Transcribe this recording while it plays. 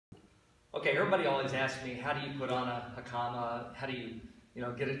Okay, everybody always asks me, how do you put on a Hakama? How do you,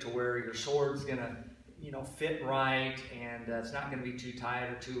 get it to where your sword's gonna, fit right, and it's not gonna be too tight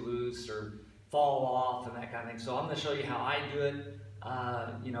or too loose or fall off and that kind of thing. So I'm gonna show you how I do it.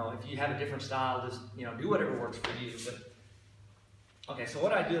 If you have a different style, just, do whatever works for you. But okay, so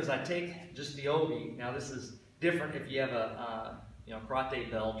what I do is I take just the obi. Now this is different if you have a,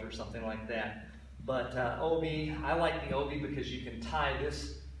 karate belt or something like that. But obi, I like the obi because you can tie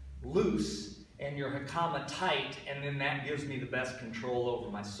this loose and your Hakama tight, and then that gives me the best control over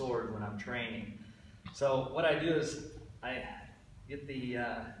my sword when I'm training. So what I do is I get the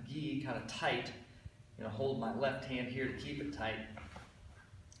gi kind of tight, hold my left hand here to keep it tight,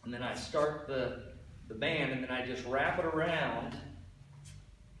 and then I start the band, and then I just wrap it around,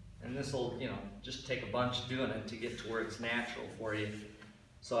 and this will just take a bunch doing it to get to where it's natural for you.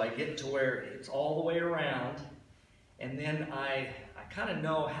 So I get to where it's all the way around, and then I kind of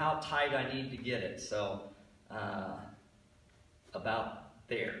know how tight I need to get it. So about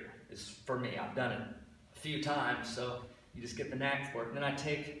there is for me. I've done it a few times, so you just get the knack for it. And then I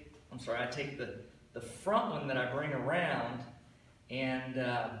take the front one that I bring around, and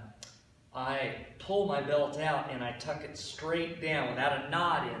I pull my belt out and I tuck it straight down without a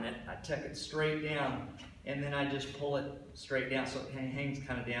knot in it. I tuck it straight down, and then I just pull it straight down so it hangs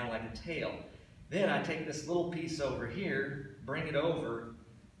kind of down like a tail. Then I take this little piece over here, bring it over,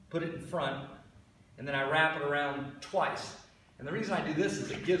 put it in front, and then I wrap it around twice. And the reason I do this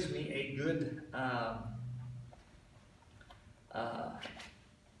is it gives me a good,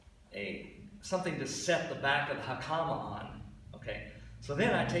 something to set the back of the Hakama on. Okay, so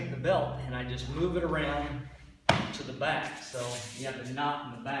then I take the belt and I just move it around to the back, so you have the knot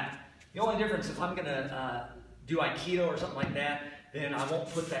in the back. The only difference, if I'm gonna do Aikido or something like that, then I won't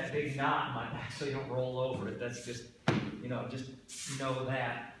put that big knot in my back so you don't roll over it. That's just, just know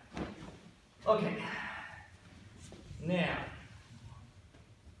that. Okay, now,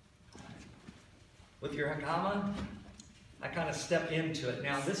 with your Hakama, I kind of step into it.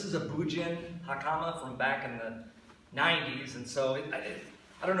 Now, this is a Bujin Hakama from back in the 90s, and so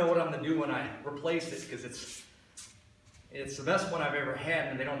I don't know what I'm gonna do when I replace it, because it's the best one I've ever had,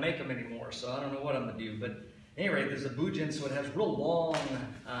 and they don't make them anymore, so I don't know what I'm gonna do. But anyway, there's a Bujin, so it has real long,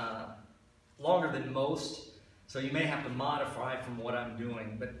 longer than most, so you may have to modify from what I'm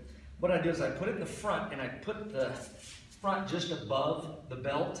doing. But what I do is I put it in the front, and I put the front just above the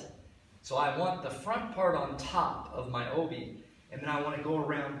belt. So I want the front part on top of my obi, and then I want to go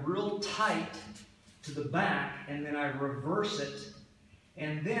around real tight to the back, and then I reverse it,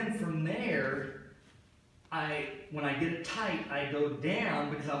 and then from there, when I get it tight, I go down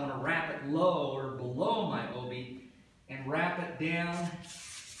because I want to wrap it low or below my obi, and wrap it down,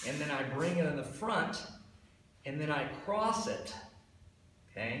 and then I bring it in the front, and then I cross it,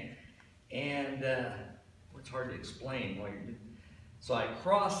 okay? And it's hard to explain while you're doing. So I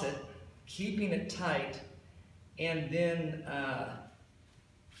cross it, keeping it tight, and then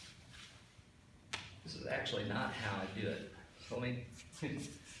this is actually not how I do it. So let me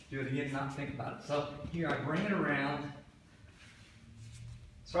do it again, not think about it. So here I bring it around.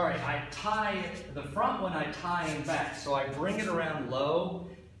 Sorry, I tie it, the front one I tie in back. So I bring it around low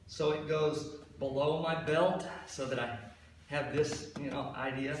so it goes below my belt so that I have this,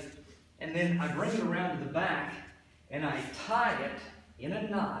 idea. And then I bring it around to the back and I tie it in a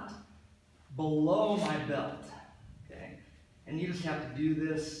knot below my belt. Okay? And you just have to do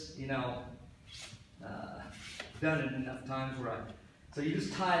this, done it enough times where so you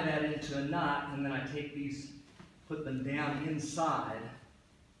just tie that into a knot, and then I take these, put them down inside,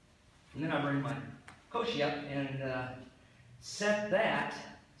 and then I bring my koshi up and set that,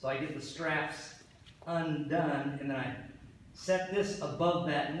 so I get the straps undone, and then I set this above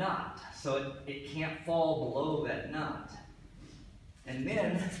that knot, so it can't fall below that knot. And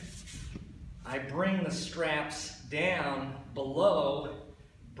then I bring the straps down below,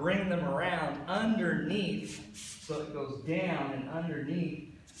 bring them around underneath, so it goes down and underneath,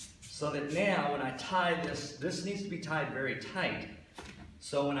 so that now when I tie this needs to be tied very tight.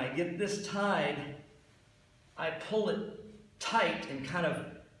 So when I get this tied, I pull it tight and kind of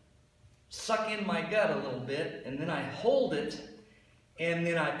suck in my gut a little bit, and then I hold it, and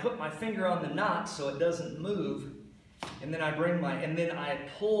then I put my finger on the knot so it doesn't move, and then I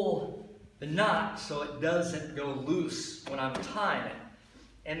pull the knot so it doesn't go loose when I'm tying it.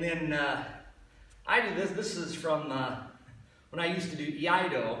 And then I do this. This is from when I used to do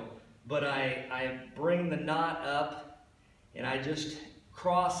Aikido, but I bring the knot up and I just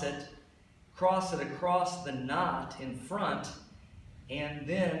cross it across the knot in front, and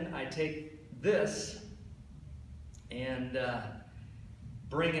then I take this and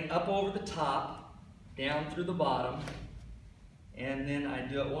bring it up over the top, down through the bottom, and then I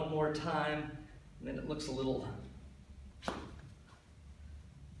do it one more time, and then it looks a little,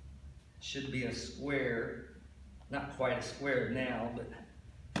 should be a square, not quite a square now,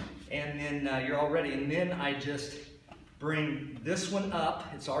 but, and then you're all ready. And then I just bring this one up,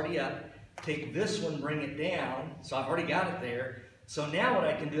 it's already up, take this one, bring it down, so I've already got it there. So now what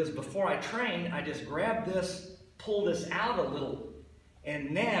I can do is, before I train, I just grab this, pull this out a little,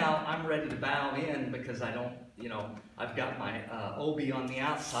 and now I'm ready to bow in, because I don't, you know, I've got my obi on the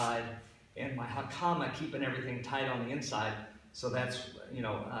outside and my hakama keeping everything tight on the inside. So that's, you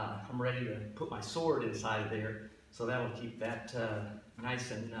know, I'm ready to put my sword inside there. So that'll keep that nice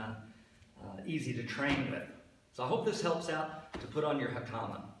and easy to train with. So I hope this helps out to put on your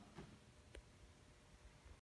hakama.